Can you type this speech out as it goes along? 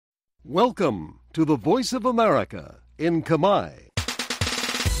Welcome to the Voice of America in Khmer.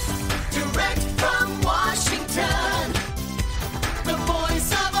 Direct from Washington, the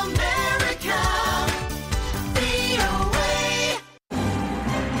Voice of America, VOA.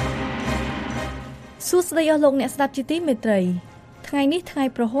 សួស្តីអស់លោកអ្នកស្ដាប់ជាទីមេត្រីថ្ងៃនេះថ្ងៃ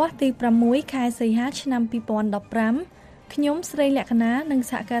ប្រហ័សទី6ខែសីហាឆ្នាំ2015ខ្ញុំស្រីលក្ខណានិង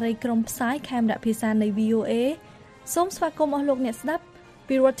សហការីក្រុមផ្សាយខេមរៈភាសានៃ VOA សូមស្វាគមន៍អស់លោកអ្នកស្ដាប់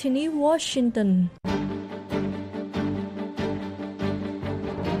ពីរដ្ឋធានី Washington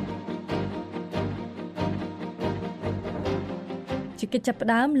ជាកិច្ចចាប់ផ្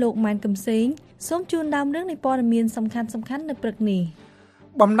ដើមលោកម៉ែនកំសែងសូមជូនដើមរឿងនៃព័ត៌មានសំខាន់ៗនៅព្រឹកនេះ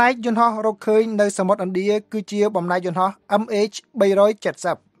បំណែកយន្តហោះរកឃើញនៅសមុទ្រឥណ្ឌាគឺជាបំណែកយន្តហោះ MH370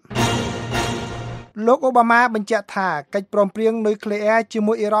 លោកអូបាម៉ាបញ្ជាក់ថាកិច្ចព្រមព្រៀងនុយក្លេអ៊ែរជា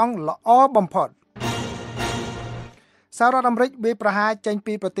មួយអ៊ីរ៉ង់ល្អបំផុតសហរដ្ឋអាមេរិកវាយប្រហារចេញ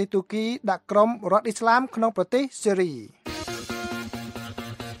ពីប្រទេសទូគីដាក់ក្រុមរដ្ឋអ៊ីស្លាមក្នុងប្រទេសស៊េរី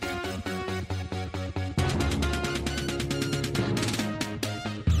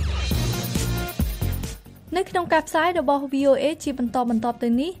នៅក្នុងការផ្សាយរបស់ VOA ជាបន្តទៅ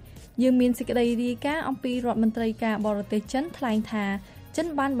នេះយើងមានសេចក្តីរាយការណ៍អំពីរដ្ឋមន្ត្រីការបរទេសចិនថ្លែងថាចិន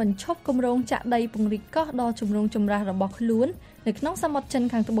បានបញ្ឈប់គម្រោងចាក់ដីពង្រីកកោះដ៏ជំរងចម្រាស់របស់ខ្លួននៅក្នុងសមុទ្រចិន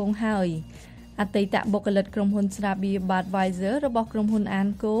ខាងត្បូងហើយអតីតបុគ្គលិកក្រុមហ៊ុនស្រាបៀរ Advisor របស់ក្រុមហ៊ុនអាន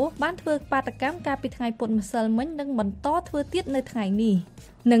កូបានធ្វើបាតកម្មកាលពីថ្ងៃពុធម្សិលមិញនិងបន្តធ្វើទៀតនៅថ្ងៃនេះ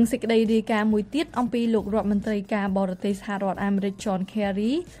និងសេចក្តីរាយការណ៍មួយទៀតអំពីលោករដ្ឋមន្ត្រីការបរទេសសហរដ្ឋអាមេរិក John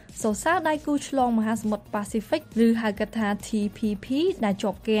Kerry សរសើរដៃគូឆ្លងមហាសមុទ្រ Pacific ឬហៅកាត់ថា TPP ដែល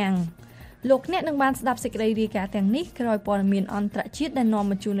ជាប់គាំងលោកអ្នកនឹងបានស្ដាប់សេចក្តីរាយការណ៍ទាំងនេះក្រោយព័ត៌មានអន្តរជាតិដែលនាំ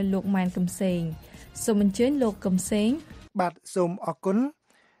មកជូននៅលោកម៉ែនកំសែងសូមអញ្ជើញលោកកំសែងបាទសូមអរគុណ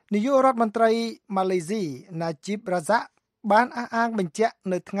នាយករដ្ឋមន្ត្រីម៉ាឡេស៊ី Najib Razak បានអះអាងបញ្ជាក់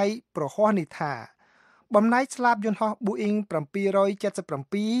នៅថ្ងៃប្រហ័សនេះថាបំណែកស្លាបយន្តហោះ Boeing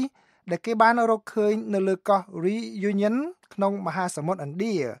 777 ដែលគេបានរកឃើញនៅលើកោះ Reunion ក្នុងមហាសមុទ្រឥណ្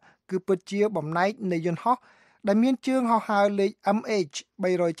ឌាគឺពិតជាបំណែកនៃយន្តហោះដែលមានជើងហោះហើរលេខ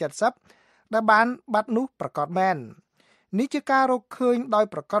MH370 ដែលបានបាត់នោះប្រកាសមែននេះជាការរកឃើញដោយ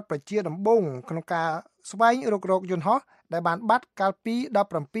ប្រកាសប្រជាដំបូងក្នុងការស្វែងរកយន្តហោះដែលបានបាត់កាលពី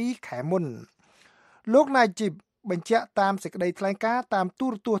17ខែមុនលោកណាជីបបញ្ជាក់តាមសេចក្តីថ្លែងការណ៍តាមទូ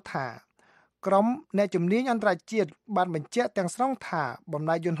រទស្សន៍ថាក្រុមអ្នកជំនាញអន្តរជាតិបានបញ្ជាក់ទាំងស្រុងថាបំ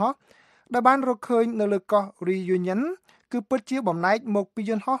ណែកយន្តហោះដែលបានរកឃើញនៅលើកោះ Reunion គឺពិតជាបំណែកមកពី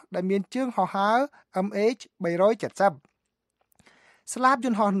យន្តហោះដែលមានជើងហោះហើរ MH370 ស្លាបយ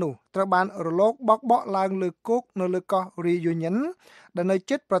ន្តហោះនោះត្រូវបានរលកបក់ឡើងលើគោកនៅលើកោះ Reunion ដែលនៅ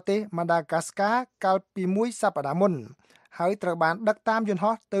ជិតប្រទេស Madagascar កាលពីមួយសប្តាហ៍មុនហើយត្រូវបានដឹកតាមយន្ត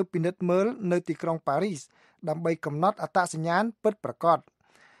ហោះទៅពិនិត្យមើលនៅទីក្រុងប៉ារីសដើម្បីកំណត់អត្តសញ្ញាណពិតប្រាកដ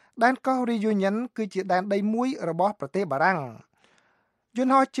ដែនកោះ Reunion គឺជាដែនដីមួយរបស់ប្រទេសបារាំងយន្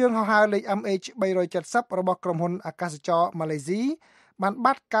តហោះជើងហោះហើរលេខ MH370 របស់ក្រុមហ៊ុនអាកាសចរម៉ាឡេស៊ីបាន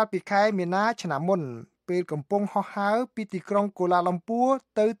បាត់កាលពីខែមីនាឆ្នាំមុនពេលកំពុងហោះហើរពីទីក្រុងកូឡាឡុំពួរ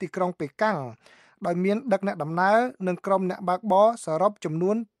ទៅទីក្រុងប៉េកាំងដោយមានដឹកអ្នកដំណើរនិងក្រុមអ្នកបើកបរសរុបចំ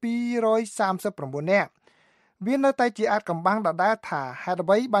នួន239នាក់វានៅតែជាអាចកំបាំងដដែលថាហេតុអ្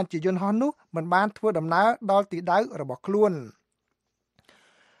វីបានជាយន្តហោះនោះមិនបានធ្វើដំណើរដល់ទីដៅរបស់ខ្លួន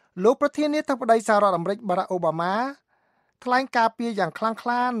លោកប្រធានាធិបតីសហរដ្ឋអាមេរិក Barack Obama ថ្លែងការពីយ៉ាងខ្លាំងក្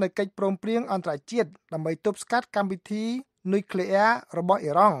លានៅកិច្ចព្រមព្រៀងអន្តរជាតិដើម្បីទប់ស្កាត់កម្មវិធីនុយក្លេអ៊ែររបស់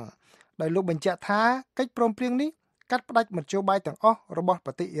អ៊ីរ៉ង់ដោយលោកបញ្ជាក់ថាកិច្ចព្រមព្រៀងនេះកាត់ផ្តាច់មធ្យោបាយទាំងអស់របស់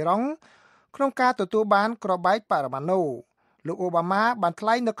ប្រទេសអ៊ីរ៉ង់ក្នុងការទទួលបានគ្រាប់បែកបរមាណូលោកអូបាម៉ាបានថ្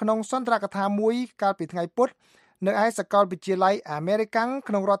លែងនៅក្នុងសន្ទរកថាមួយកាលពីថ្ងៃពុធនៅឯសាកលវិទ្យាល័យអាមេរិកាំង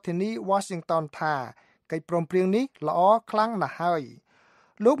ក្នុងរដ្ឋធានី Washington ថាកិច្ចព្រមព្រៀងនេះល្អខ្លាំងណាស់ហើយ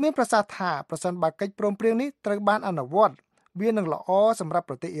លោកមានប្រសាសន៍ថាប្រសិនបើកិច្ចព្រមព្រៀងនេះត្រូវបានអនុវត្តវានឹងល្អសម្រាប់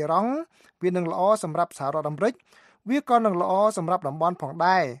ប្រទេសអ៊ីរ៉ង់វានឹងល្អសម្រាប់សហរដ្ឋអាមេរិកវាក៏នឹងល្អសម្រាប់តំបន់ផង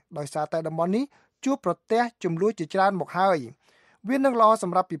ដែរដោយសារតែតំបន់នេះជួបប្រទះជម្លោះជាច្រើនមកហើយវានឹងល្អស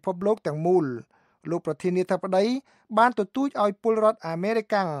ម្រាប់ពិភពលោកទាំងមូលលោកប្រធានាធិបតីបានទទូចឲ្យពលរដ្ឋអាមេរិ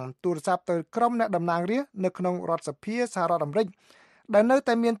កាំងទូរស័ព្ទទៅក្រុមអ្នកតំណាងរាស្ត្រនៅក្នុងរដ្ឋសភាសហរដ្ឋអាមេរិកដែលនៅ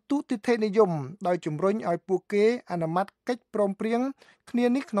តែមានទូទិដ្ឋិនិយមដោយជំរុញឲ្យពួកគេអនុម័តកិច្ចព្រមព្រៀងគ្នា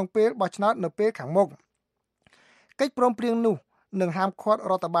នេះក្នុងពេលបោះឆ្នោតនៅពេលខាងមុខកិច្ចព្រមព្រៀងនោះនឹងហាមឃាត់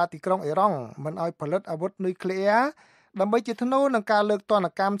រដ្ឋបាលទីក្រុងអ៊ីរ៉ង់មិនឲ្យផលិតអាវុធនុយក្លេអ៊ែរដើម្បីជាថ្នូរនឹងការលើកទណ្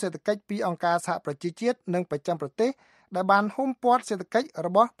ឌកម្មសេដ្ឋកិច្ចពីអង្គការសហប្រជាជាតិនិងប្រចាំប្រទេសដែលបានហ៊ុមព័ទ្ធសេដ្ឋកិច្ចរ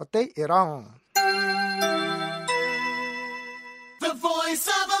បស់ប្រទេសអ៊ីរ៉ង់ The Voice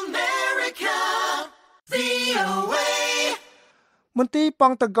of America, VOA មន្ទីរប៉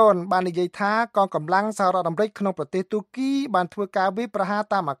ង់តាហ្គនបាននិយាយថាកងកម្លាំងសហរដ្ឋអាមេរិកក្នុងប្រទេសទូគីបានធ្វើការវាយប្រហារ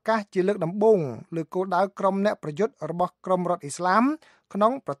តាមអាកាសជាលើកដំបូងលើគោលដៅក្រុមអ្នកប្រយុទ្ធរបស់ក្រុមរដ្ឋអ៊ីស្លាមក្នុ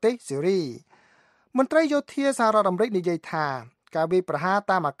ងប្រទេសសេរីមន្ត្រីយោធាសហរដ្ឋអាមេរិកនិយាយថាការវាយប្រហារ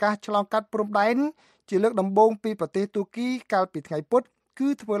តាមអាកាសឆ្លងកាត់ព្រំដែនជាលើកដំបូងពីប្រទេសទូគីកាលពីថ្ងៃពុធគឺ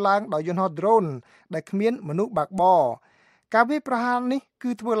ធ្វើឡើងដោយយន្តហោះ drone ដែលគ្មានមនុស្សបើកបរការវាយប្រហារនេះ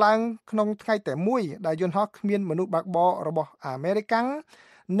គឺធ្វើឡើងក្នុងថ្ងៃតែមួយដែលយន្តហោះគ្មានមនុស្សបើកបររបស់អាមេរិក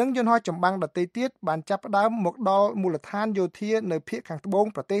និងយន្តហោះចម្បាំងដទៃទៀតបានចាប់ផ្ដើមមកដល់មូលដ្ឋានយោធានៅភាគខាងត្បូង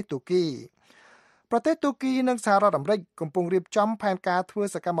ប្រទេសទូគីប្រទេសទូគីនិងសហរដ្ឋអាមេរិកកំពុងរៀបចំផែនការធ្វើ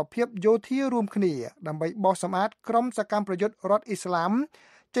សកម្មភាពយោធារួមគ្នាដើម្បីបោះសម្អាតក្រុមសកម្មប្រយុទ្ធរដ្ឋអ៊ីស្លាម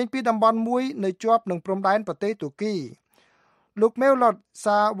ចេញពីតំបន់មួយនៅជាប់នឹងព្រំដែនប្រទេសទូគីលោកមេវឡត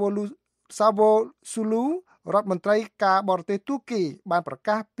សាវូស៊ូលូរដ្ឋមន្ត្រីការបរទេសទូគីបានប្រ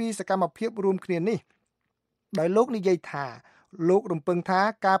កាសពីសកម្មភាពរួមគ្នានេះដោយលោកនិយាយថាលោករំពឹងថា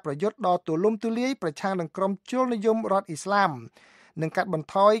ការប្រយុទ្ធដ៏ទូលំទូលាយប្រឆាំងនឹងក្រុមជ្រុលនិយមរដ្ឋអ៊ីស្លាមនឹងកាត់បន្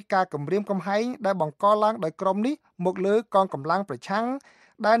ថយការគំរាមកំហែងដែលបង្កឡើងដោយក្រុមនេះមកលើកងកម្លាំងប្រឆាំង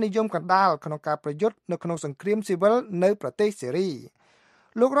ដែលនិយមកណ្ដាលក្នុងការប្រយុទ្ធនៅក្នុងសង្គ្រាមស៊ីវិលនៅប្រទេសសេរី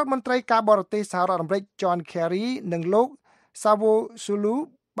លោករដ្ឋមន្ត្រីការបរទេសសហរដ្ឋអាមេរិក John Kerry និងលោក Savo Sulu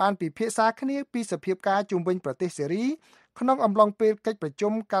បានពិភាក្សាគ្នាពីសភាពការជុំវិញប្រទេសសេរីក្នុងអំឡុងពេលកិច្ចប្រ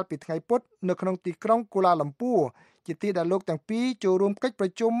ជុំកាលពីថ្ងៃពុធនៅក្នុងទីក្រុងកូឡាឡាំពួរជាទីដែលលោកទាំងពីរចូលរួមកិច្ចប្រ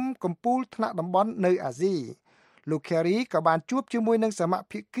ជុំកំពូលថ្នាក់តំបន់នៅអាស៊ីលោក Kerry ក៏បានជួបជាមួយនឹងសមា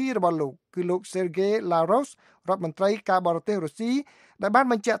ភិកីរបស់លោកគឺលោក Sergei Lavrov រដ្ឋមន្ត្រីការបរទេសរុស្ស៊ីដែលបាន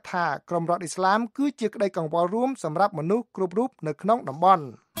បញ្ជាក់ថាក្រុមរដ្ឋអ៊ីស្លាមគឺជាក្តីកង្វល់រួមសម្រាប់មនុស្សគ្រប់រូបនៅក្នុងតំបន់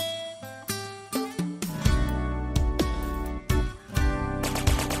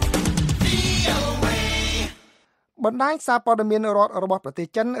បណ្ដាញសារព័ត៌មានរដ្ឋរបស់ប្រទេស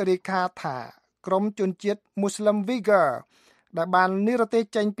ចិនរាយការណ៍ថាក្រុមជនជាតិមូស្លឹម Uyghur ដែលបាននិរទេស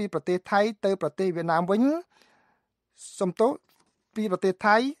ចេញពីប្រទេសថៃទៅប្រទេសវៀតណាមវិញពីប្រទេស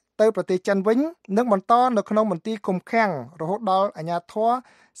ថៃទៅប្រទេសចិនវិញនឹងបន្តនៅក្នុងមន្ទីរឃុំឃាំងរហូតដល់អាជ្ញាធរ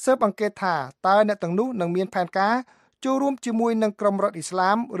ស៊ើបអង្កេតថាតើអ្នកទាំងនោះនឹងមានផែនការចូលរួមជាមួយនឹងក្រុមរដ្ឋអ៊ីស្លា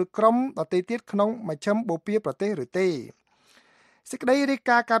មឬក្រុមដទៃទៀតក្នុងមជ្ឈិមបូព៌ាប្រទេសឬទេសេចក្តីរាយ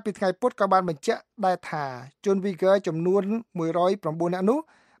ការណ៍កាលពីថ្ងៃពុធក៏បានបញ្ជាក់ដែរថាជន Uyghur ចំនួន109នាក់នោះ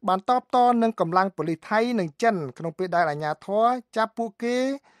បានតបតនឹងកម្លាំងប៉ូលីសថៃនិងចិនក្នុងពេលដែលអាជ្ញាធរចាប់ពួកគេ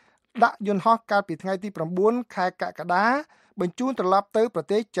ដាក់យន្តហោះកាលពីថ្ងៃទី9ខែកក្កដាបញ្ជូនត្រឡប់ទៅប្រ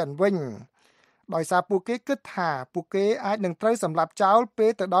ទេសចិនវិញដោយសារពួកគេគិតថាពួកគេអាចនឹងត្រូវសម្លាប់ចោលពេ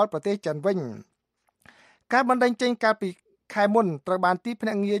លទៅដល់ប្រទេសចិនវិញការបណ្តេញចេញកាលពីខែមុនត្រូវបានទីភ្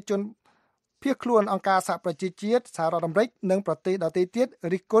នាក់ងារជនភៀសខ្លួនអង្គការសហប្រជាជាតិសហរដ្ឋអាមេរិកនិងប្រទេសដទៃទៀត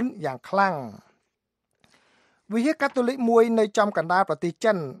រិះគន់យ៉ាងខ្លាំងវិហារកាតូលិកមួយនៅចំកណ្ដាលប្រទេស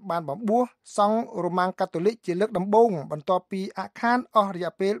ចិនបានបំបួសសង់រ៉ូម៉ាំងកាតូលិកជាលើកដំបូងបន្ទាប់ពីអាឃានអស់រ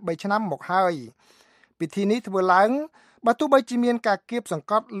យៈពេល3ឆ្នាំមកហើយពិធីនេះធ្វើឡើងបើទោះបីជាមានការគៀបសង្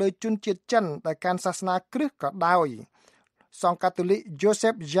កត់លើជនជាតិចិនដែលកាន់សាសនាគ្រិស្តក៏ដោយសង្ឃកាតូលិក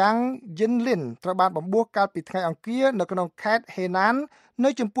Joseph Yang Yinlin ត្រូវបានបំបួសកាលពីថ្ងៃអង្គារនៅក្នុងខេត្តហេណាននៅ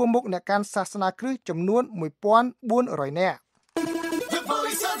ចំពោះមុខអ្នកកាន់សាសនាគ្រិស្តចំនួន 1,400 នាក់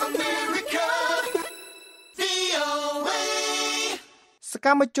សក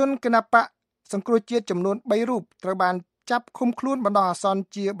ម្មជនគណបកសង្គ្រោះជាតិចំនួន3រូបត្រូវបានចាប់ឃុំខ្លួនបណ្ដោះអាសន្ន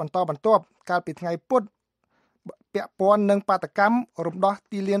ជាបន្តបន្ទាប់កាលពីថ្ងៃពុធពាក់ព័ន្ធនឹងបាតកម្មរំដោះ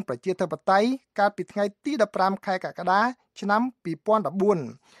ទីលានប្រជាធិបតេយ្យកាលពីថ្ងៃទី15ខែកក្កដាឆ្នាំ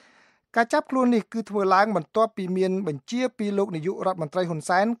2014ការចាប់ខ្លួននេះគឺធ្វើឡើងបន្ទាប់ពីមានបញ្ជាពីលោកនាយករដ្ឋមន្ត្រីហ៊ុន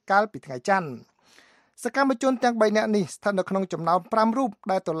សែនកាលពីថ្ងៃច័ន្ទសកម្មជនទាំង3នាក់នេះស្ថិតនៅក្នុងចំណោម5រូប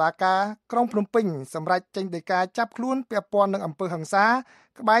ដែលតុលាការក្រុងភ្នំពេញសម្រេចចេញដីកាចាប់ខ្លួនពាក់ព័ន្ធនឹងអំពើហិង្សា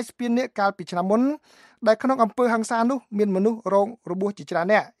ក្បែរស្ពាននាគកាលពីឆ្នាំមុនដែលក្នុងអំពើហិង្សានោះមានមនុស្សរងរបួសជាច្រើន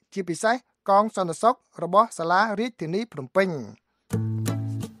នាក់ជាពិសេសកងសន្តិសុខរបស់សាលារាជធានីភ្នំពេញ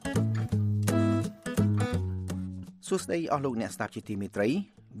សួស្តីអស់លោកអ្នកស្ដាប់ជាទីមេត្រី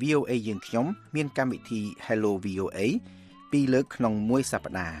VOA យើងខ្ញុំមានកម្មវិធី Hello VOA 2លើកក្នុងមួយស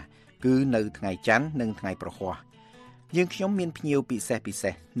ប្តាហ៍គឺនៅថ្ងៃច័ន្ទនិងថ្ងៃប្រហ័សយើងខ្ញុំមានភ្ញៀវពិសេស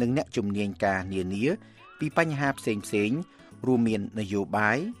និងអ្នកជំនាញការនានាពីបញ្ហាផ្សេងរួមមាននយោ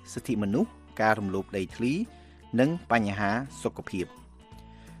បាយសិទ្ធិមនុស្សការរំលោភដីធ្លីនិងបញ្ហាសុខភាព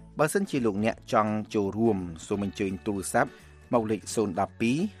បើសិនជាលោកអ្នកចង់ចូលរួមសូមអញ្ជើញទូរស័ព្ទមកលេខ012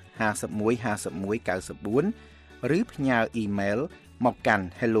 51 51 94 ឬផ្ញើអ៊ីមែលមកកាន់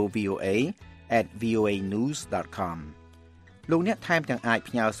hellovoa@voanews.com លោកអ្នកថែមទាំងអាច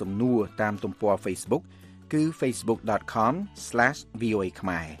ផ្ញើសំណួរតាមទំព័រ Facebook គឺ facebook.com/voa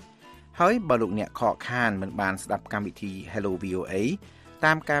Khmer ហើយបើលោកអ្នកខកខានមិនបានស្ដាប់កម្មវិធី Hello VOA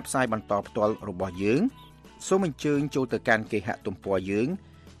តាមការផ្សាយបន្តផ្ទាល់របស់យើង សូមអញ្ជើញចូលទៅកាន់គេហទំព័រយើង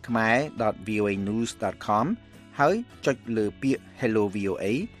khmer.voanews.com ហើយចុចលើពាក្យ Hello VOA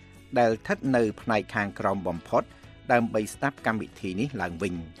ដែលស្ថិតនៅផ្នែកខាងក្រោមបំផុតដើម្បីស្ដាប់កម្មវិធីនេះឡើងវិ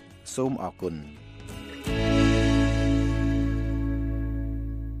ញសូមអរគុណ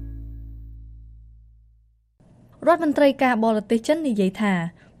រដ្ឋមន្ត្រីការបរទេសចិននិយាយថា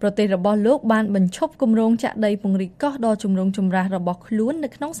ប្រទេសរបស់លោកបានបញ្ឈប់គម្រោងចាក់ដីពង្រីកកោះដ៏ចម្រូងចម្រាសរបស់ខ្លួននៅ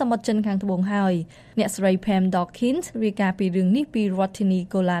ក្នុងសមុទ្រចិនខាងត្បូងហើយអ្នកស្រី Pam Dawkins រាយការណ៍ពីរឿងនេះពីរដ្ឋធានី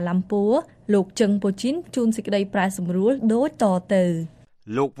កូឡាឡាំពូលោកជឹងពូជីនជួនសេចក្តីប្រែសម្រួលដូចតទៅ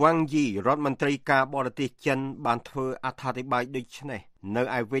លោកវ៉ាងយីរដ្ឋមន្ត្រីការបរទេសចិនបានធ្វើអត្ថាធិប្បាយដូចនេះនៅ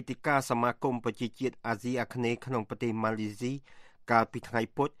ឯវេទិកាសមាគមប្រជាជាតិអាស៊ីអាគ្នេយ៍ក្នុងប្រទេសម៉ាឡេស៊ីកាលពីថ្ងៃ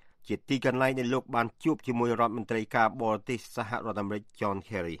ពុធជាទីកន្លែងដែលលោកបានជួបជាមួយរដ្ឋមន្ត្រីការបរទេសសហរដ្ឋអាមេរិក John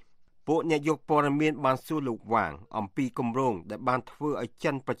Kerry ពួកអ្នកយកព័ត៌មានបានសួរលោកវ៉ាងអំពីគម្រោងដែលបានធ្វើឲ្យ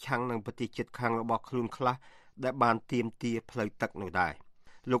ចិនប្រឆាំងនឹងប្រទេសជិតខាងរបស់ខ្លួនខ្លះដែលបានទាមទារផ្លូវទឹកនោះដែរ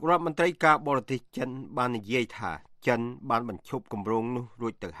លោករដ្ឋមន្ត្រីការបរទេសចិនបាននិយាយថាចិនបានបញ្ឈប់គម្រោងនោះរួ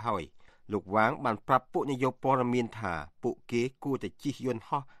ចទៅហើយលោកវ៉ាងបានប្រាប់ពួកអ្នកយកព័ត៌មានថាពួកគេគួរតែជិះយន្ត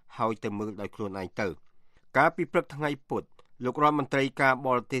ហោះហើយទៅមើលដោយខ្លួនឯងទៅកាលពីព្រឹកថ្ងៃពុធលោករដ្ឋមន្ត្រីការប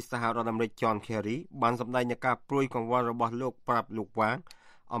រទេសសហរដ្ឋអាមេរិក John Kerry បានសម្ដែងនូវការព្រួយកង្វល់របស់លោកប្រាប់លោកវ៉ាង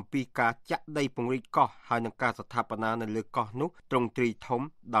អំពីការចាក់ដីពង្រីកកោះហើយនឹងការស្ថាបនានៅលើកោះនោះទ្រង់ទ្រាយធំ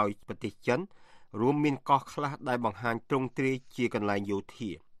ដោយប្រទេសចិនរួមមានកោះខ្លះដែលបង្ហាញទ្រង់ទ្រាយជាកន្លែងយោធា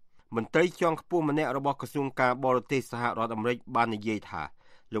មន្ត្រីជាន់ខ្ពស់ម្នាក់របស់ក្រសួងការបរទេសសហរដ្ឋអាមេរិកបាននិយាយថា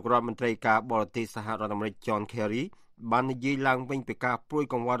លោករដ្ឋមន្ត្រីការបរទេសសហរដ្ឋអាមេរិក John Kerry បាននិយាយឡើងវិញពីការព្រួយ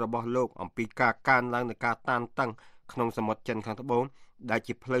កង្វល់របស់លោកអំពីការកើនឡើងនៃការតានតឹងក្នុងសមុទ្រចិនខាងត្បូងដែល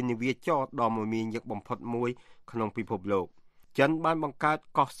ជាផ្លូវនាវាចរដ៏មមាញឹកបំផុតមួយក្នុងពិភពលោកចិនបានបង្កើត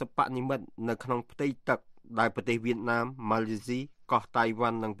កោះសិប្បនិម្មិតនៅក្នុងផ្ទៃទឹកដែលប្រទេសវៀតណាមម៉ាឡេស៊ីកោះតៃវ៉ា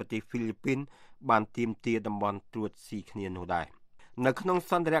ន់និងប្រទេសហ្វីលីពីនបានទាមទារតំបន់ត្រួតស៊ីគ្នានោះដែរនៅក្នុង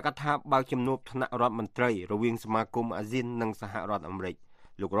សន្ទរកថាបើកជំនួបថ្នាក់រដ្ឋមន្ត្រីរវាងសមាគមអាស៊ាននិងសហរដ្ឋអាមេរិក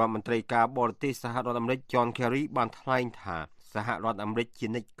លោករដ្ឋមន្ត្រីការបរទេសសហរដ្ឋអាមេរិក John Kerry បានថ្លែងថាសហរដ្ឋអាមេរិកជា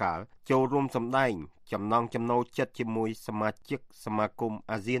និច្ចកាលចូលរួមសម្ដែងចំណងចំណូលចិត្តជាមួយសមាជិកសមាគម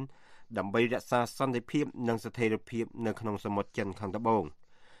អាស៊ានដើម្បីរក្សាសន្តិភាពនិងស្ថិរភាពនៅក្នុងសមុទ្រចិនខាងត្បូង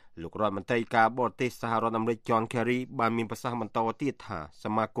លោករដ្ឋមន្ត្រីការបរទេសសហរដ្ឋអាមេរិក John Kerry បានមានប្រសាសន៍បន្តទៀតថាស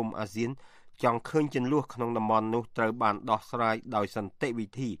មាគមអាស៊ានចង់ឃើញជម្លោះក្នុងតំបន់នោះត្រូវបានដោះស្រាយដោយសន្តិវិ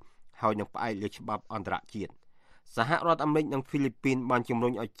ធីហើយនឹងផ្អែកលើច្បាប់អន្តរជាតិសហរដ្ឋអាមេរិកនិងហ្វីលីពីនបានជំរុ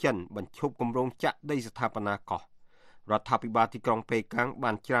ញឲ្យចិនបញ្ឈប់គម្រោងចាក់ដីស្ថាបនាកោះរដ្ឋាភិបាលទីក្រុងប៉េកាំង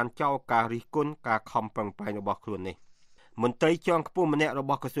បានច្រានចោលការរិះគន់ការខំប្រឹងប្រែងរបស់ខ្លួននេះមន្ត្រីជាន់ខ្ពស់ម្នាក់រ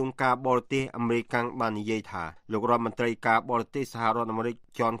បស់ក្រសួងការបរទេសអាមេរិកបាននិយាយថាលោករដ្ឋមន្ត្រីការបរទេសសហរដ្ឋអាមេរិក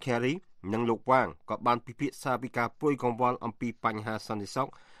John Kerry និងលោកវ៉ាងក៏បានពិភាក្សាពីការព្រួយកង្វល់អំពីបញ្ហាសន្តិសុខ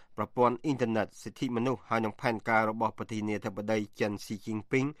ប្រព័ន្ធអ៊ីនធឺណិតសិទ្ធិមនុស្សហើយនិងផែនការរបស់ប្រធានាធិបតីចិនស៊ីជីន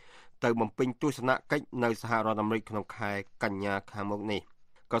ពីងទៅបំពេញទស្សនកិច្ចនៅសហរដ្ឋអាមេរិកក្នុងខែកញ្ញាខាងមុខនេះ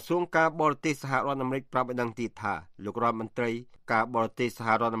ក្រសួងការបរទេសសហរដ្ឋអាមេរិកប្រាប់ឲ្យដឹងទៀតថាលោករដ្ឋមន្ត្រីការបរទេសសហ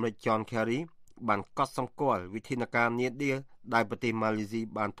រដ្ឋអាមេរិក John Kerry បានកត់សម្គាល់វិធានការនានាដែលប្រទេសម៉ាឡេស៊ី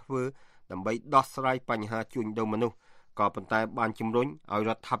បានធ្វើដើម្បីដោះស្រាយបញ្ហាជួញដូរមនុស្សក៏ប៉ុន្តែបានជំរុញឲ្យរ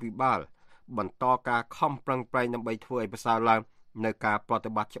ដ្ឋាភិបាលបន្តការខំប្រឹងប្រែងដើម្បីធ្វើឲ្យប្រសើរឡើងនៅការប្រតិ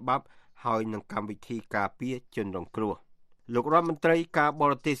បត្តិច្បាប់ហើយនឹងកម្មវិធីការពារជនរងគ្រោះលោករដ្ឋមន្ត្រីការប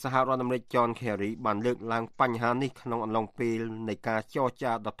រទេសសហរដ្ឋអាមេរិក John Kerry បានលើកឡើងបញ្ហានេះក្នុងអំឡុងពេលនៃការចរ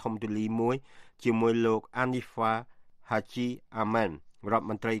ចាដ៏ធំទូលាយមួយជាមួយលោក Anifa Haji Aman រដ្ឋ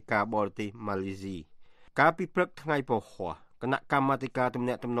មន្ត្រីការបរទេសម៉ាឡេស៊ីកាលពីព្រឹកថ្ងៃពហុគណៈកម្មាធិការទំ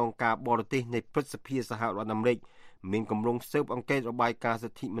នាក់ទំនងការបរទេសនៃព្រឹទ្ធសភាសហរដ្ឋអាមេរិកមានគម្រោងស៊ើបអង្កេតរបាយការណ៍សិ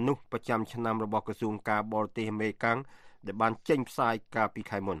ទ្ធិមនុស្សប្រចាំឆ្នាំរបស់ក្រសួងការបរទេសអាមេរិកដែលបានចេញផ្សាយកាលពី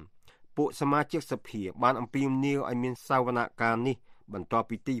ខែមុនពួកសមាជិកសភាបានអំពាវនាវឲ្យមានសវនកម្មនេះបន្ទាប់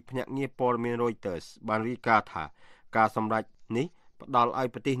ពីទីភ្នាក់ងារព័ត៌មាន Reuters បានរាយការណ៍ថាការសម្រេចនេះផ្ដល់ឲ្យ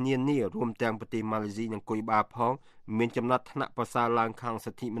ប្រទេសនានារួមទាំងប្រទេសម៉ាឡេស៊ីនិងគុយបាផងមានចំណាត់ថ្នាក់ប្រសើរឡើងខាង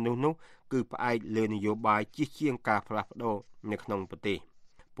សិទ្ធិមនុស្សនោះគឺផ្អែកលើនយោបាយជិះជាងការផ្លាស់ប្ដូរនៅក្នុងប្រទេស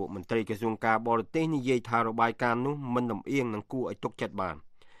ពួកមន្ត្រីក្រសួងការបរទេសនិយាយថារបាយការណ៍នោះមិនលំអៀងនឹងគួរឲ្យទុកចិត្តបាន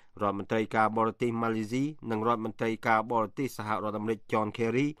រដ្ឋមន្ត្រីការបរទេសម៉ាឡេស៊ីនិងរដ្ឋមន្ត្រីការបរទេសសហរដ្ឋអាមេរិក John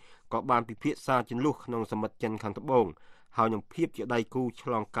Kerry ក៏បានពិភាក្សាជម្លោះក្នុងសមុទ្រចិនខាងត្បូងហើយនឹងភាពជាដៃគូឆ្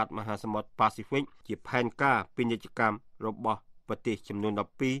លងកាត់មហាសមុទ្រប៉ាស៊ីហ្វិកជាផែនការពាណិជ្ជកម្មរបស់ប្រទេសចំនួន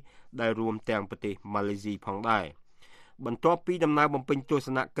12ដែលរួមទាំងប្រទេសម៉ាឡេស៊ីផងដែរបន្ទាប់ពីដំណើរបំពេញទស្ស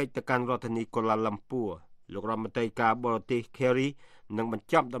នកិច្ចទៅកាន់រដ្ឋធានីកូឡាឡាំពូលោករដ្ឋមន្ត្រីការបរទេស Kerry នឹងបញ្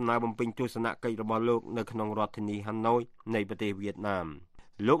ចប់ដំណើរបំពេញទស្សនកិច្ចរបស់លោកនៅក្នុងរដ្ឋធានីហាណូយនៃប្រទេសវៀតណាម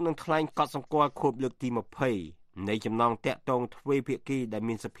លោកនឹងថ្លែងកត់សម្គាល់ខួបលើកទី20 នៃចំណងតាក់ទងទ្វេភាគីដែល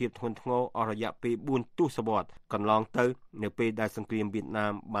មានសភាពធ្ងន់ធ្ងរអស់រយៈពេល4ទសវត្សរ៍កន្លងទៅនៅពេលដែលសង្គ្រាមវៀតណា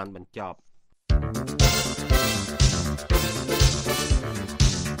មបានបញ្ចប់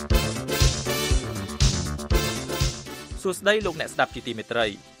សួស្តីលោកអ្នកស្ដាប់ជាទីមេត្រី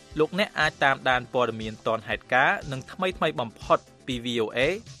លោកអ្នកអាចតាមដានព័ត៌មានទាន់ហេតុការណ៍និងថ្មីៗបំផុតពី VOA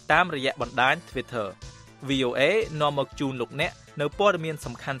តាមរយៈបណ្ដាញ Twitter VOA នាំមកជូនលោកអ្នកនៅព័ត៌មាន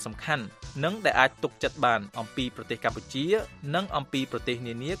សំខាន់ៗនិងដែលអាចទុកចិត្តបានអំពីប្រទេសកម្ពុជានិងអំពីប្រទេស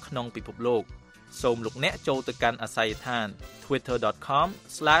នានាក្នុងពិភពលោកសូមលោកអ្នកចូលទៅកាន់អាស័យដ្ឋាន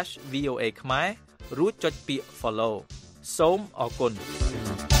twitter.com/VOA Khmer រួចចុចពាក្យ Follow សូមអរគុណ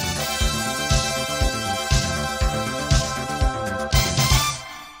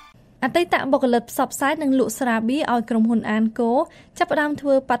អតីតបុគ្គលិកផ្សព្វផ្សាយនិងលក់ស្រាបៀរឲ្យក្រុមហ៊ុនអានកូចាប់ផ្ដើមធ្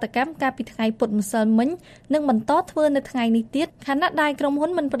វើបាតកម្មកាលពីថ្ងៃពុធម្សិលមិញនិងបន្តធ្វើនៅថ្ងៃនេះទៀតខណៈដែលក្រុមហ៊ុ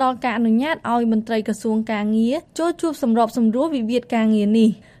នមិនផ្ដល់ការអនុញ្ញាតឲ្យមន្ត្រីក្រសួងការងារចូលជួបសម្របសម្រួលវិវាទការងារនេះ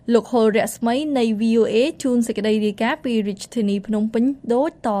លោកហុលរស្មីនៃ VOA ជូនសេចក្តីរាយការណ៍ពីរាជធានីភ្នំពេញដូច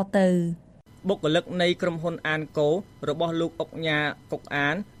តទៅបុគ្គលិកនៃក្រុមហ៊ុនអានកូរបស់លោកអុកញ៉ាកុកអា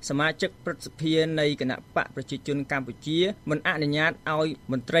នសមាជិកព្រឹទ្ធសភានៃគណៈបកប្រជាជនកម្ពុជាមិនអនុញ្ញាតឲ្យ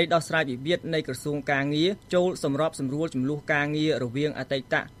មន្ត្រីដោះស្រាយវិវាទនៃក្រសួងការងារចូលសម្របសម្រួលចំនួនការងាររវាងអតី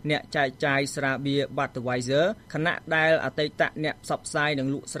តអ្នកចែកចាយស្រាបៀរ Budweiser ខណៈដែលអតីតអ្នកផ្សព្វផ្សាយនិង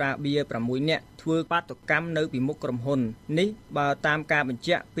លក់ស្រាបៀរ6នាក់ធ្វើបាតុកម្មនៅពីមុខក្រុមហ៊ុននេះបើតាមការបញ្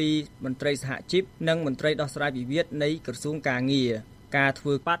ជាក់ពីមន្ត្រីសហជីពនិងមន្ត្រីដោះស្រាយវិវាទនៃក្រសួងការងារការធ្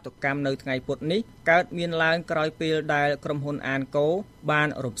វើបាតុកម្មនៅថ្ងៃពុធនេះកើតមានឡើងក្រោយពេលដែលក្រុមហ៊ុនអានកូបាន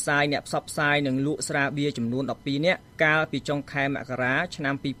រំសាយអ្នកផ្សព្វផ្សាយនិងលក់ស្រាបៀរចំនួន12នាក់កាលពីចុងខែមករាឆ្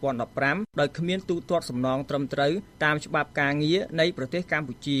នាំ2015ដោយគ្មានទូទាត់សំណងត្រឹមត្រូវតាមច្បាប់ការងារនៃប្រទេសកម្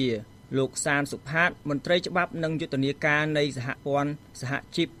ពុជាលោកសានសុផាតមន្ត្រីច្បាប់និងយុទ្ធនាការនៃសហព័ន្ធសហ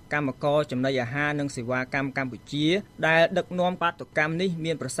ជីពកម្មករចំណីអាហារនិងសេវាកម្មកម្ពុជាដែលដឹកនាំបាតុកម្មនេះ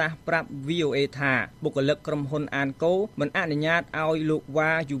មានប្រសាសន៍ប្រាប់ VOA ថាបុគ្គលិកក្រុមហ៊ុនអានកូមិនអនុញ្ញាតឲ្យលោក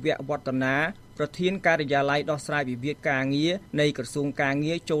វ៉ាយុវវឌ្ឍនាប្រធានការិយាល័យដោះស្រាយវិវាទការងារនៃក្រសួងការ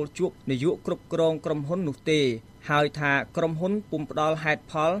ងារចូលជួបនាយកគ្រប់គ្រងក្រុមហ៊ុននោះទេហើយថាក្រុមហ៊ុនពុំផ្ដល់ហេតុ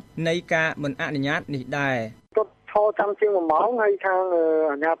ផលនៃការមិនអនុញ្ញាតនេះដែរថតចាំជាង1ម៉ោងហើយខាង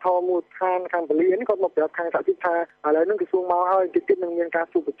អាជ្ញាធរមូលដ្ឋានខាងពលានេះគាត់មកប្រាប់ខាងសហជីពថាឥឡូវនឹងក្រសួងមកហើយទៀតនឹងមានការ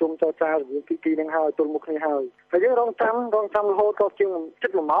ជួបប្រជុំចរចារវាងភាគីនឹងហើយទល់មុខគ្នាហើយយើងរងចាំរហូតដល់ជាង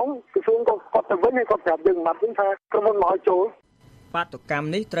7ម៉ោងក្រសួងគាត់ទៅវិញហើយគាត់ប្រាប់យើងមកវិញថាក្រុមហ៊ុនមកចូលបាតុកម្ម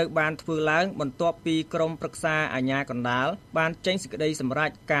នេះត្រូវបានធ្វើឡើងបន្ទាប់ពីក្រមប្រឹក្សាអាជ្ញាកណ្ដាលបានចេញសេចក្តីសម្រេច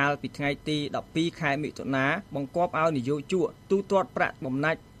កាលពីថ្ងៃទី12ខែមិថុនាបង្គាប់ឲ្យនយោជកទូទាត់ប្រាក់បំ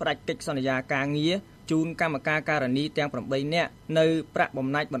ណាច់ផ្ដាច់កិច្ចសន្យាការងារជូនកម្មការការនីទាំង8នាក់នៅប្រាក់បំ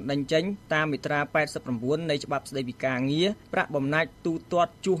ណាច់បណ្ដេញចេញតាមមាត្រា89នៃច្បាប់ស្តីពីការងារប្រាក់បំណាច់ទូទា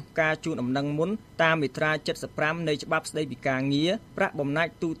ត់ជួសការជូនដំណឹងមុនតាមមាត្រា75នៃច្បាប់ស្តីពីការងារប្រាក់បំណា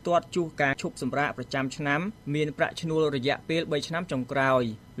ច់ទូទាត់ជួសការឈប់សម្រាកប្រចាំឆ្នាំមានប្រាក់ឈ្នួលរយៈពេល3ឆ្នាំចុងក្រោយ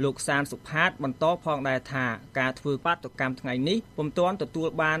លោកសានសុផាតបន្តផងដែរថាការធ្វើបាតុកម្មថ្ងៃនេះពុំទាន់ទទួល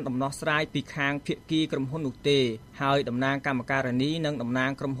បានដំណោះស្រាយពីខាងភាគីក្រុមហ៊ុននោះទេហើយតំណាងកម្មការនីនិងតំណា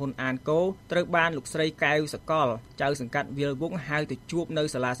ងក្រុមហ៊ុនអានកូត្រូវបានលោកស្រីកែវសកលចៅសង្កាត់វាលវងហៅទៅជួបនៅ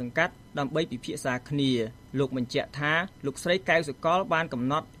សាលាសង្កាត់ដើម្បីពិភាក្សាគ្នាលោកបញ្ជាក់ថាលោកស្រីកែវសកលបានកំ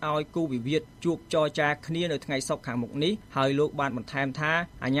ណត់ឲ្យគូវិវាទជួបចរចាគ្នានៅថ្ងៃសុក្រខាងមុខនេះហើយលោកបានបន្ថែមថា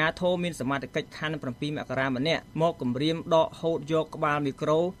អាជ្ញាធរមានសមត្ថកិច្ចខណ្ឌ7មករាម្នាក់មកគម្រាមដកហូតយកក្បាលមីក្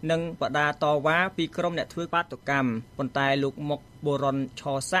រូនិងបដាតវ៉ាពីក្រុមអ្នកធ្វើបាតុកម្មប៉ុន្តែលោកមុកបរនឆ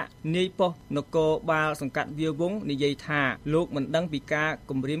ស័កនាយប៉ុស្តិ៍នគរបាលសង្កាត់វាលវងនិយាយថាលោកមិនដឹងពីការ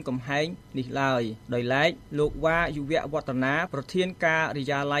គម្រាមកំហែងនេះឡើយដោយឡែកលោកវ៉ាយុវវឌ្ឍនាប្រធានការិ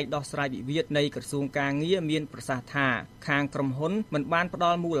យាល័យដោះស្រាយវិវាទនៃក្រសួងការងារមានប្រសាសន៍ថាខាងក្រុមហ៊ុនមិនបានផ្ដ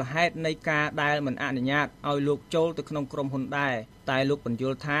ល់មូលហេតុនៃការដែលមិនអនុញ្ញាតឲ្យលោកចូលទៅក្នុងក្រុមហ៊ុនដែរតែលោកបញ្យ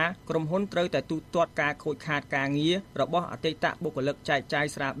ល់ថាក្រុមហ៊ុនត្រូវតែទូទាត់ការខូចខាតការងាររបស់អតីតបុគ្គលិកចែកចាយ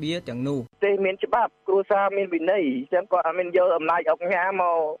ស្រាបៀរទាំងនោះទេមានច្បាប់គ្រួសារមានវិន័យចឹងគាត់អត់មានយកអំណាចអុកញ៉ាម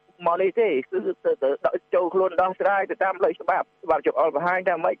កនេះទេគឺទៅចូលខ្លួនដោះស្រាយទៅតាមផ្លូវច្បាប់ចុះអល់បង្ហាញ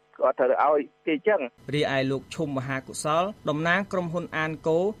ថាម៉េចគាត់ត្រូវឲ្យគេចឹងរីឯលោកឈុំមហាកុសលតំណាងក្រុមហ៊ុនអាន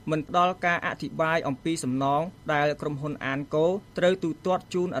កូមិនផ្ដល់ការអធិប្បាយអំពីសំណងដែលក្រុមហ៊ុនអានកូត្រូវទូទាត់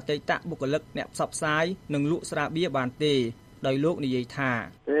ជូនអតីតបុគ្គលិកអ្នកផ្សព្វផ្សាយនិងលក់ស្រាបៀរបានទេដោយលោកនិយាយថា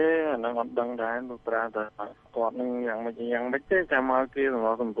អាហ្នឹងអត់ដឹងដែរលោកប្រាតែគាត់នឹងយ៉ាងម៉េចទេចាំមកគេស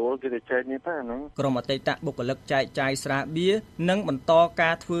ម្រួលគេទៅចែកនេះតែហ្នឹងក្រុមអតីតបុគ្គលិកចែកចាយស្រាបៀរនឹងបន្តកា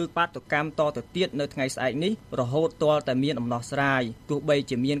រធ្វើបាតុកម្មតទៅទៀតនៅថ្ងៃស្អែកនេះរហូតទាល់តែមានដំណោះស្រាយទោះបី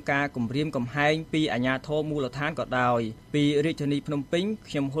ជាមានការគំរាមកំហែងពីអាជ្ញាធរមូលដ្ឋានក៏ដោយពីរាជធានីភ្នំពេញ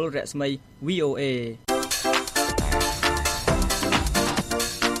ខ្ញុំហុលរស្មី VOA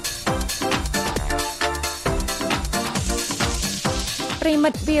ប្រិមិ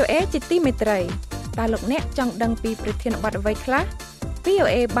ត្ត VOA ជាទីមេត្រីតើលោកអ្នកចង់ដឹងពីប្រធានបទអ្វីខ្លះ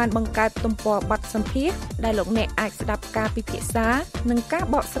VOA បានបង្កើតទំព័របទសម្ភាសន៍ដែលលោកអ្នកអាចស្ដាប់ការពិភាក្សានិងការ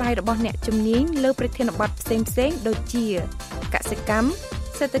បកស្រាយរបស់អ្នកជំនាញលើប្រធានបទផ្សេងៗដូចជាកសិកម្ម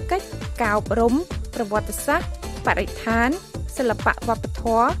សេដ្ឋកិច្ចការអប់រំប្រវត្តិសាស្ត្របរិស្ថានសិល្បៈវប្បធ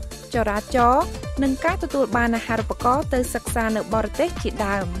ម៌ចរាចរណ៍និងការទទួលបានអាហារូបករណ៍ទៅសិក្សានៅបរទេសជា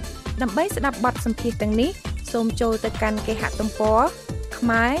ដើមដើម្បីស្ដាប់បទសម្ភាសន៍ទាំងនេះសូមចូលទៅកាន់គេហទំព័រ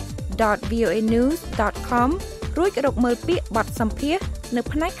khmer.voanews.com រួចរកមើលពាក្យបទសម្ភាសន៍នៅ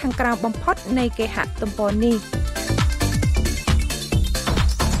ផ្នែកខាងក្រោមបំផុតនៃគេហទំព័រនេះ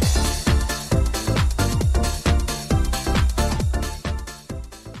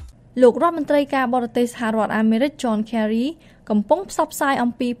លោករដ្ឋមន្ត្រីការបរទេសសហរដ្ឋអាមេរិក John Kerry កំពុងផ្សព្វផ្សាយ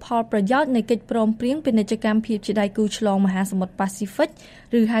អំពីផលប្រយោជន៍នៃកិច្ចព្រមព្រៀងពាណិជ្ជកម្មភាពជាដៃគូឆ្លងមហាសមុទ្រប៉ាស៊ីហ្វិក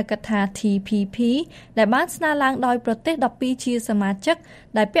ឬហៅកាត់ថា TPP ដែលបានស្នើឡើងដោយប្រទេស12ជាសមាជិក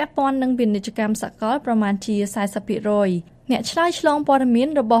ដែលពាក់ព័ន្ធនឹងពាណិជ្ជកម្មសកលប្រមាណជា 40% អ្នកឆ្លើយឆ្លងព័ត៌មាន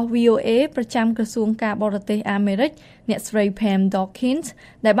របស់ VOA ប្រចាំក្រសួងការបរទេសអាមេរិកអ្នកស្រី Pam Dawkins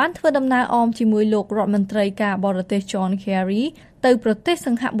ដែលបានធ្វើដំណើរអមជាមួយលោករដ្ឋមន្ត្រីការបរទេស John Kerry ទៅប្រទេស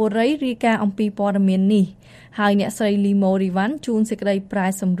សិង្ហបុរីរាយការណ៍អំពីព័ត៌មាននេះហើយអ្នកស្រី Limo Rivan ជូនសេចក្តីប្រា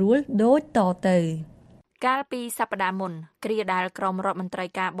យសម្រួលដូចតទៅកាលពីសប្តាហ៍មុនគ្រាដែលក្រុមរដ្ឋមន្ត្រី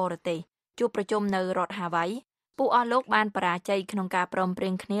ការបរទេសជួបប្រជុំនៅរដ្ឋ Hawaii ពួកអស់លោកបានបរាជ័យក្នុងការព្រមព្រៀ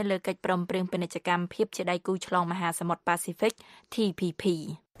ងគ្នាលើកិច្ចព្រមព្រៀងពាណិជ្ជកម្មភាពជាដៃគូឆ្លងមហាសមុទ្រប៉ាស៊ីហ្វិក TPP.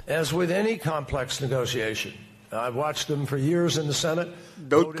 As with any complex negotiation, I've watched them for years in the Senate.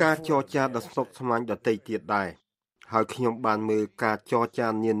 ដោយការចរចាដ៏ស្មុគស្មាញដទៃទៀតដែរហើយខ្ញុំបានមើលការចរចា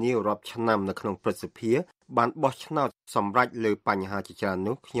នានារាប់ឆ្នាំនៅក្នុងព្រឹទ្ធសភាបានបោះឆ្នោតសម្រេចលើបញ្ហាជាច្រើន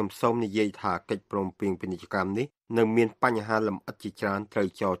នោះខ្ញុំសូមនិយាយថាកិច្ចព្រមព្រៀងពាណិជ្ជកម្មនេះនៅមានបញ្ហាលម្អិតជាច្រើនត្រូវ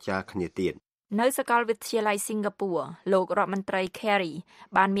ចរចាគ្នាទៀតនៅសាកលវិទ្យាល័យសិង្ហបុរីលោករដ្ឋមន្ត្រី Kerry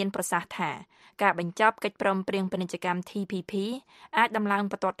បានមានប្រសាសន៍ថាការបញ្ចប់កិច្ចព្រមព្រៀងពាណិជ្ជកម្ម TPP អាចដំឡើង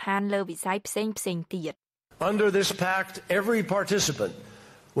បន្ទាត់ឋានលើវិស័យផ្សេងទៀត Under this pact, every participant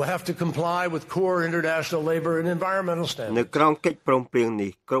will have to comply with core international labor and environmental standards. នៅក្រោមកិច្ចព្រមព្រៀងនេះ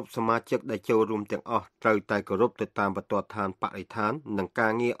គ្រប់សមាជិកដែលចូលរួមទាំងអស់ត្រូវតែគោរពទៅតាមបន្ទាត់ឋានបរិស្ថាននិងកា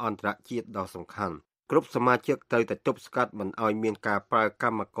រងារអន្តរជាតិដ៏សំខាន់គ្រប់សមាជិកត្រូវតែទប់ស្កាត់មិនឲ្យមានការប្រើក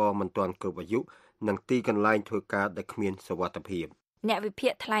ម្មករមិនទាន់គ្រប់អាយុនិងទីកន្លែងធ្វើការដែលគ្មានសុវត្ថិភាពអ្នកវិភា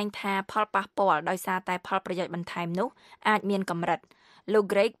គថ្លែងថាផលប៉ះពាល់ដោយសារតែផលប្រយោជន៍បន្ថែមនោះអាចមានកម្រិតលោក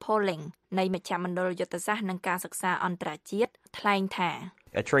Greg Polling នៃមជ្ឈមណ្ឌលយុទ្ធសាស្ត្រនិងការសិក្សាអន្តរជាតិថ្លែងថា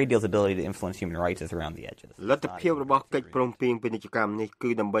A trade deal's ability to influence human rights is around the edges. លទ្ធភាពរបស់កិច្ចព្រមព្រៀងពាណិជ្ជកម្មនេះគឺ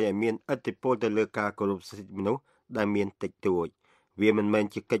ដើម្បីឲ្យមានឥទ្ធិពលទៅលើការគោរពសិទ្ធិមនុស្សដែលមានតិចតួចវាមិនមែន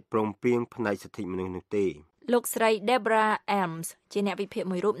ជាកិច្ចព្រមព្រៀងផ្នែកសិទ្ធិមនុស្សនោះទេលោកស្រី Deborah Elms ជាអ្នកវិភាគ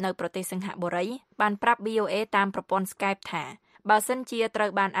មួយរូបនៅប្រទេសសិង្ហបុរីបានប្រាប់ VOA តាមប្រព័ន្ធ Skype ថាបើសិនជាត្រូវ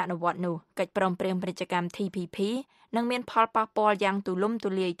បានអនុវត្តនោះកិច្ចព្រមព្រៀងពាណិជ្ជកម្ម TPP នឹងមានផលប៉ះពាល់យ៉ាងទូលំទូ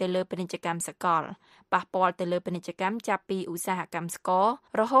លាយទៅលើពាណិជ្ជកម្មសកលប៉ះពាល់ទៅលើពាណិជ្ជកម្មចាប់ពីឧស្សាហកម្មស្ករ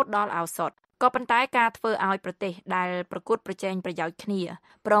រហូតដល់ឱសថក៏ប៉ុន្តែការធ្វើឲ្យប្រទេសដែលប្រកួតប្រជែងប្រយោជន៍គ្នា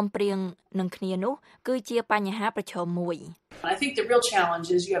ព្រមព្រៀងនឹងគ្នានោះគឺជាបញ្ហាប្រឈមមួយ I think the real challenge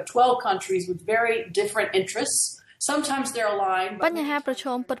is you have 12 countries with very different interests. Sometimes they're aligned. បញ្ហាប្រឈ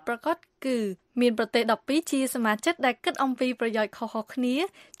មពិតប្រាកដគឺមានប្រទេស12ជាសមាជិកដែលគិតអំពីប្រយោជន៍ខុសៗគ្នា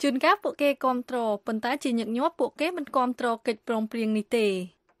ជួនកាលពួកគេគាំទ្រប៉ុន្តែជាញឹកញាប់ពួកគេមិនគាំទ្រកិច្ចព្រមព្រៀងនេះទេ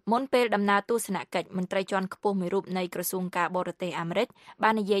មុនពេលដំណើរទស្សនកិច្ចមន្ត្រីជាន់ខ្ពស់មួយរូបនៃក្រសួងការបរទេសអាមេរិកបា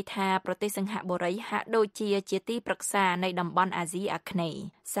ននិយាយថាប្រទេសសិង្ហបុរីហាក់ដូចជាទីប្រឹក្សានៃតំបន់អាស៊ីអាគ្នេយ៍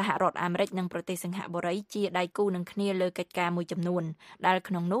សហរដ្ឋអាមេរិកនិងប្រទេសសិង្ហបុរីជាដៃគូនឹងគ្នាលើកិច្ចការមួយចំនួនដែល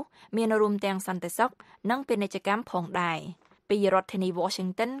ក្នុងនោះមានរួមទាំងសន្តិសុខនិងពាណិជ្ជកម្មផងដែរពីរដ្ឋធានី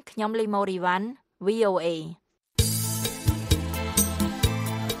Washington ខ្ញុំ Limo Rivan VOA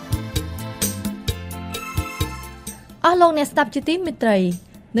អស់លោកអ្នកស្ដាប់ជាទីមេត្រី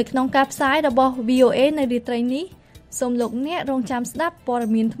នៅក្នុងការផ្សាយរបស់ VOA នៅរាត្រីនេះសូមលោកអ្នករងចាំស្ដាប់ព័ត៌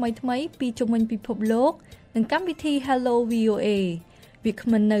មានថ្មីៗពីជុំវិញពិភពលោកនិងកម្មវិធី Hello VOA វាគ្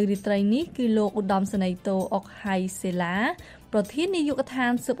មិននៅរាត្រីនេះគឺលោកឧត្តមសេនីយ៍តូអុកហៃសេឡាប្រធាននាយកដ្ឋា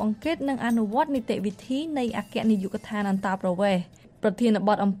នស៊ើបអង្កេតនិងអនុវត្តនីតិវិធីនៃអគ្គនាយកដ្ឋានអន្តរប្រវេសន៍ប្រធានប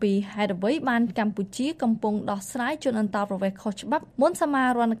ទអំពីហេតុអ្វីបានកម្ពុជាកំពុងដោះស្រាយជនអន្តរប្រវេសន៍ខុសច្បាប់មុនសមា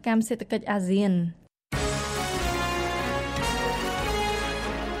រណកម្មសេដ្ឋកិច្ចអាស៊ាន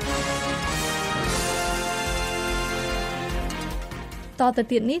តទៅ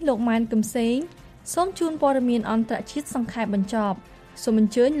ទៀតនេះលោកម៉ែនកឹមសេងសូមជូនព័ត៌មានអន្តរជាតិសង្ខេបបញ្ចប់សូមអ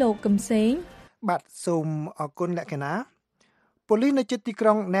ញ្ជើញលោកកឹមសេងបាទសូមអរគុណលក្ខណាប៉ូលីសនៅជិតទីក្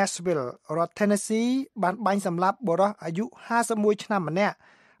រុង Nashville រដ្ឋ Tennessee បានបាញ់សម្លាប់បុរសអាយុ51ឆ្នាំម្នាក់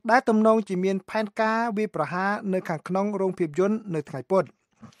ដែលទំនងជាមានផែនការវាយប្រហារនៅខាងក្នុងរោងភាពយន្តនៅថ្ងៃពុធ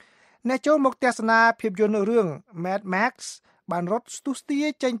អ្នកចូលមកទស្សនាភាពយន្តរឿង Meas បានរត់ស្ទុះស្ទាយ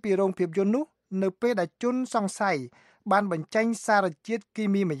ចេញពីរោងភាពយន្តនោះនៅពេលដែលជនសង្ស័យបានបញ្ចេញសារជាតិគី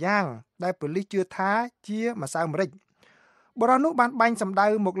មីម្យ៉ាងដែលប៉ូលីសជឿថាជាម្សៅម្រេចបុរសនោះបានបាញ់សម្ដៅ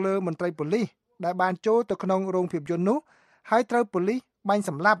មកលើមន្ត្រីប៉ូលីសដែលបានចូលទៅក្នុងរោងភាពយន្តនោះហើយត្រូវប៉ូលីសបាញ់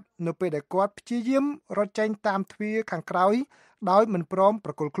សម្លាប់នៅពេលដែលគាត់ព្យាយាមរត់ចេញតាមទ្វារខាងក្រោយដោយមិនព្រមប្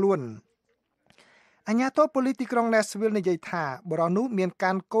រគល់ខ្លួនអាជ្ញាធរប៉ូលីសទីក្រុង Nashville និយាយថាបុរសនោះមាន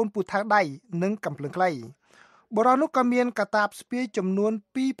ការកូនពូថៅដៃនិងកំភ្លើងខ្លីបុរសនោះក៏មានកាតាបស្ពាយចំនួន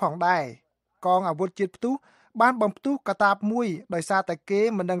2ផងដែរកងអាវុធជាតិផ្ទុះបានបំផ្ទុះកាតាបមួយដោយសារតែគេ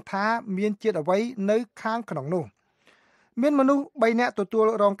មិនដឹងថាមានជាតិអ្វីនៅខាងក្នុងនោះមានមនុស្ស3នាក់ទទួល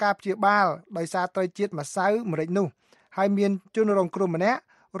រងការព្យាបាលដោយសារត្រូវជាតិម្សៅម្រេចនោះហើយមានជនរងគ្រោះម្នាក់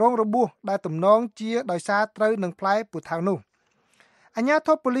រងរបួសដែលទំនងជាដោយសារត្រូវនឹងផ្លែពូថៅនោះអាជ្ញាធ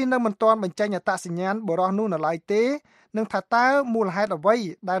រប៉ូលីសនៅមិនទាន់បញ្ចេញអត្តសញ្ញាណបុរសនោះនៅឡើយទេនឹងថាតើមូលហេតុអ្វី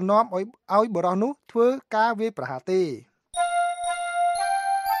ដែលនាំឲ្យបុរសនោះធ្វើការវាយប្រហារទេ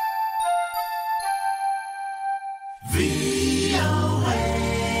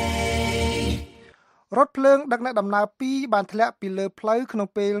រថភ្លើងដឹកអ្នកដំណើរ2បានធ្លាក់ពីលើផ្លូវក្នុង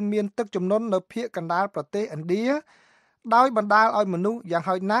ពេលមានទឹកជំនន់នៅភាគកណ្ដាលប្រទេសឥណ្ឌាដោយបណ្ដាលឲ្យមនុស្សយ៉ាង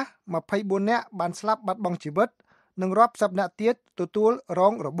ហោចណាស់24នាក់បានស្លាប់បាត់បង់ជីវិតនិងរាប់សិបនាក់ទៀតទទួលរ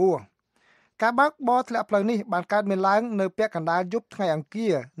ងរបួសការបើកបរធ្លាក់ផ្លូវនេះបានកើតមានឡើងនៅពាក់កណ្ដាលយប់ថ្ងៃអង្គា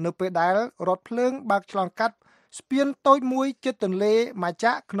រនៅពេលដែលរថភ្លើងបើកឆ្លងកាត់ស្ពានតូចមួយជិតទន្លេម៉ា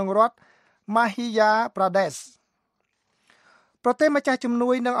ចាក់ក្នុងរដ្ឋ Madhya Pradesh ប្រទេសម្ចាស់ជំនួ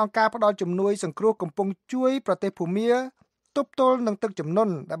យនិងអង្គការផ្តល់ជំនួយសង្គ្រោះកំពុងជួយប្រទេសភូមាទប់ទល់នឹងទឹកជំន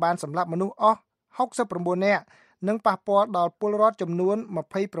ន់ដែលបានសម្លាប់មនុស្សអស់69នាក់និងប៉ះពាល់ដល់ពលរដ្ឋចំនួន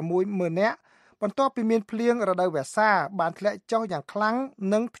 26,000 នាក់បន្ទាប់ពីមានភ្លៀងរដូវវស្សាបានធ្លាក់ចុះយ៉ាងខ្លាំង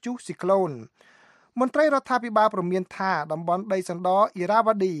និងព្យុះស៊ីក្លូនមន្ត្រីរដ្ឋាភិបាលព្រមានថាតំបន់ដីសណ្ដអ៊ីរ៉ា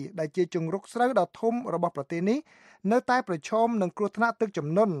វ៉ាឌីដែលជាជង្រុកស្រូវដ៏ធំរបស់ប្រទេសនេះនៅតែប្រឈមនឹងគ្រោះថ្នាក់ទឹកជំ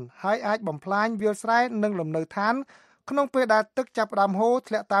នន់ហើយអាចបំផ្លាញវាលស្រែនិងលំនៅឋានក្នុងពេលដែលទឹកចាប់ផ្ដើមហូរ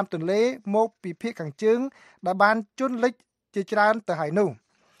ធ្លាក់តាមទន្លេមកពីភាគខាងជើងដែលបានជន់លិចជាច្រើនទៅហើយនោះ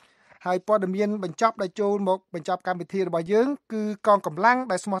ហើយព័ត៌មានបញ្ចប់ដែលចូលមកបញ្ចប់កម្មវិធីរបស់យើងគឺកងកម្លាំង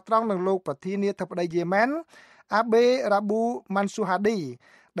ដែលស្មោះត្រង់នឹងលោកប្រធានាធិបតីយេម៉ែនអាបេរ៉ាប៊ូម៉ាន់ស៊ូហាឌី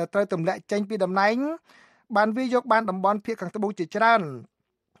ដែលត្រូវទម្លាក់ចេញពីតំណែងបានវាយយកបានតំបន់ភាគខាងត្បូងជាច្រើន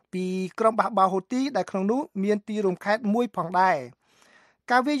ពីក្រុមបះបោរហូទីដែលក្នុងនោះមានទីរួមខេត្តមួយផងដែរ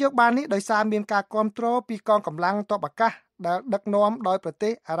ការវាយយកបាននេះដោយសារមានការគាំទ្រពីកងកម្លាំងទ័ពអាកាសដែលដឹកនាំដោយប្រទេ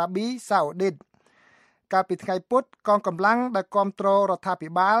សអារ៉ាប៊ីសាអូឌីតកាលពីថ្ងៃពុធកងកម្លាំងដែលគាំទ្ររដ្ឋាភិ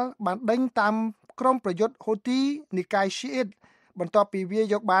បាលបានដេញតាមក្រុមប្រយុទ្ធហូទីនិកាយឈីអ៊ីតបន្ទាប់ពីវា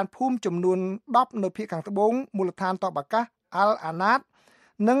យកបានភូមិចំនួន10នៅភាគខាងត្បូងមូលដ្ឋានទ័ពអាកាសអាល់អាណាត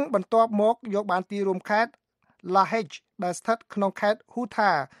និងបន្ទាប់មកយកបានទីរួមខេត្តឡាហេចដែលស្ថិតក្នុងខេត្តហ៊ូ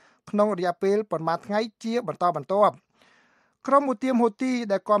ថាក្នុងរយៈពេលប្រមាណថ្ងៃជាបន្តបន្ទាប់ក្រុមឧទាមហូទី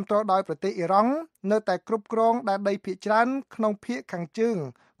ដែលគាំទ្រដោយប្រទេសអ៊ីរ៉ង់នៅតែគ្រប់គ្រងដែនដីភាគច្រើនក្នុងភាគខាងជើង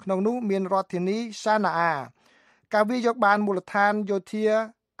ក្នុងនោះមានរដ្ឋធានីសាណាអាការវាយកបានមូលដ្ឋានយោធា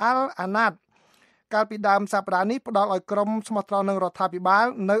អាល់អាណាតកាលពីដើមសប្តាហ៍នេះផ្ដល់ឲ្យក្រុមស្មោះត្រង់នឹងរដ្ឋាភិបាល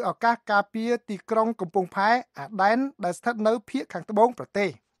នៅឱកាសការពារទីក្រុងកំពង់ផែអាដែនដែលស្ថិតនៅភាគខាងត្បូងប្រទេស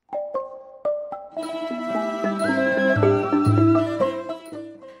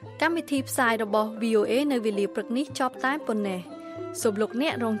កម្មវិធីផ្សាយរបស់ VOA នៅវេលាព្រឹកនេះចប់តែប៉ុណ្ណេះសូមលោកអ្ន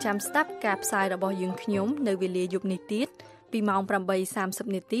ករងចាំស្ដាប់ការផ្សាយរបស់យើងខ្ញុំនៅវេលាយប់នេះទៀតពីម៉ោង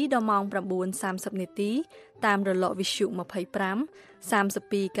 8:30 នាទីដល់ម៉ោង 9:30 នាទីតាមរលកវិទ្យុ25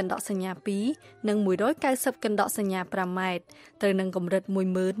 32 កណ្ដកសញ្ញា2និង190 កណ្ដកសញ្ញា5ម៉ែត្រត្រូវនឹងកម្រិត 11565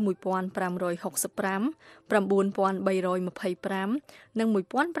 9325 និង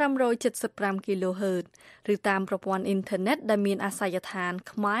 1575 kHz ឬតាមប្រព័ន្ធអ៊ីនធឺណិតដែលមានអាសយដ្ឋាន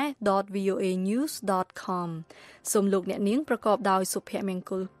khmer.voanews.com សូមលោកអ្នកនាងប្រកបដោយសុភមង្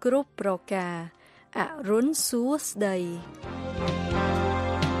គលគ្រប់ប្រការអរុនសួស្ដី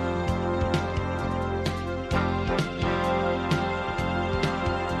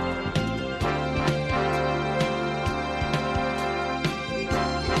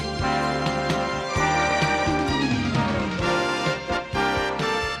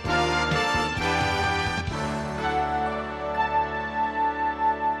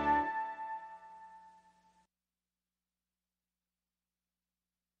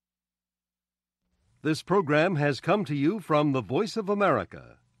This program has come to you from the Voice of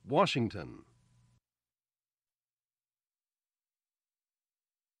America, Washington.